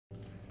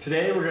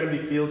Today we're going to be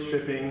field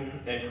stripping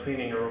and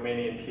cleaning a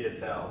Romanian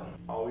PSL.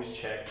 Always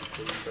check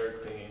before you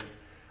start cleaning.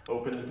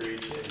 Open the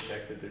breech and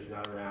check that there's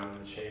not a round in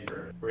the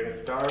chamber. We're going to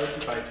start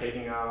by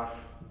taking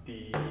off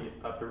the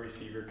upper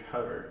receiver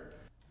cover.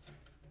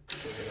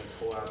 We're going to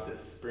pull out this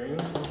spring,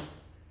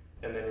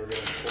 and then we're going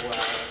to pull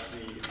out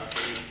the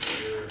upper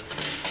receiver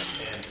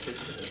and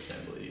piston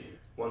assembly.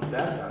 Once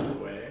that's out of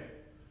the way,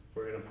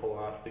 we're going to pull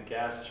off the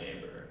gas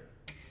chamber.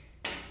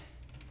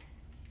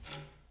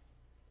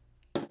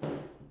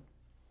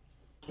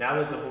 Now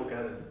that the whole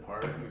gun is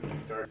apart, we can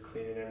start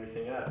cleaning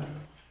everything up.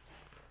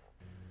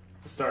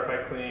 We'll start by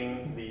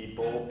cleaning the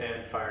bolt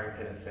and firing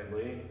pin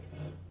assembly.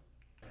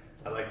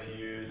 I like to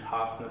use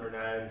Hops No.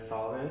 9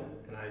 solvent,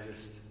 and I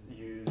just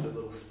use a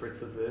little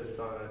spritz of this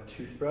on a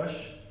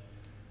toothbrush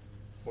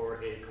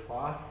or a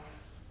cloth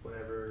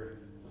whenever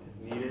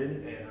is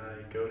needed, and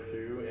I go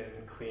through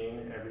and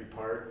clean every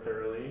part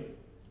thoroughly.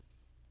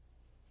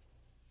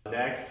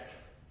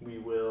 Next, we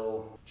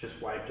will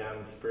just wipe down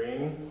the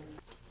spring.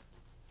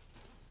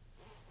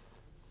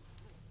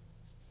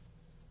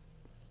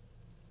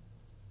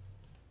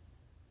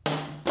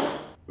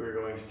 We're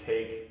going to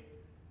take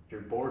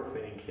your bore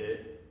cleaning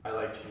kit. I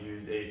like to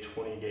use a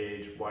 20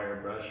 gauge wire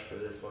brush for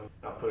this one.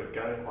 I'll put a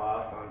gun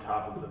cloth on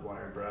top of the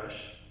wire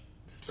brush,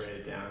 spray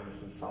it down with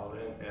some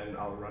solvent, and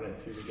I'll run it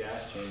through the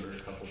gas chamber a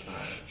couple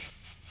times.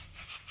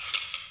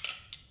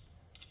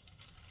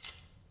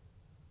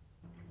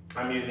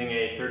 I'm using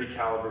a 30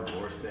 caliber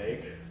bore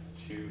snake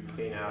to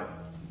clean out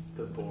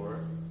the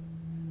bore.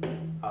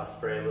 I'll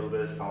spray a little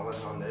bit of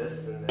solvent on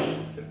this and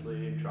then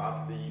simply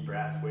drop the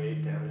brass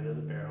weight down into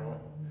the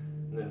barrel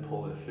and then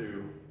pull it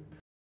through.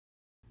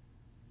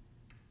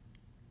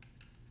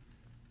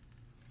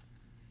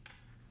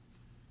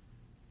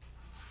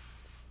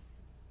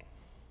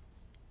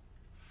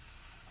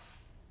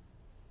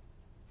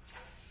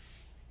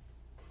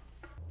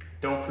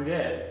 Don't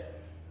forget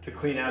to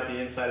clean out the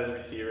inside of the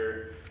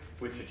receiver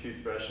with your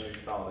toothbrush and your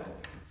solvent.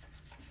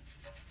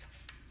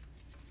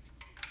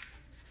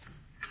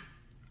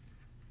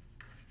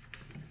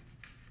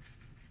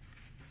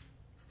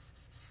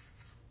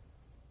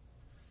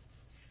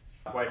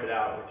 Wipe it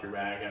out with your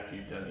rag after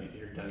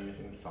you're done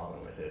using the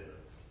solvent with it.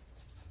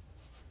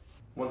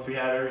 Once we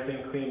have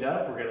everything cleaned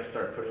up, we're going to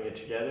start putting it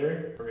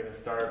together. We're going to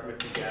start with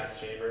the gas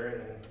chamber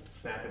and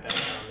snap it back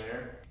down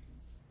there.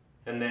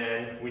 And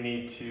then we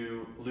need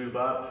to lube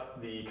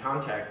up the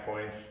contact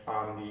points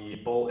on the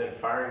bolt and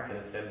firing pin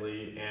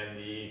assembly and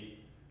the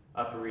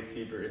upper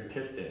receiver and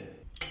piston.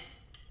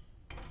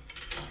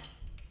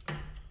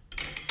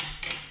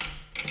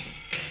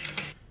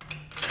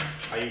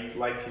 I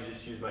like to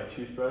just use my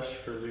toothbrush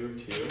for lube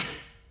too.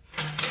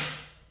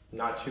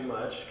 Not too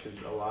much,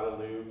 because a lot of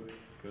lube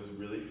goes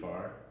really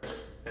far.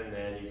 And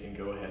then you can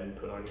go ahead and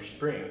put on your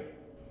spring.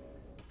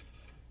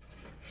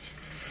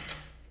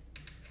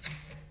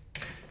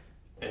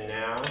 And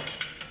now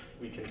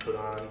we can put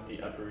on the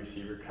upper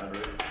receiver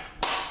cover.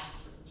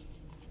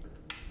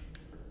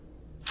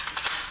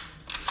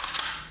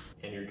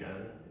 And your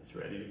gun is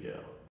ready to go.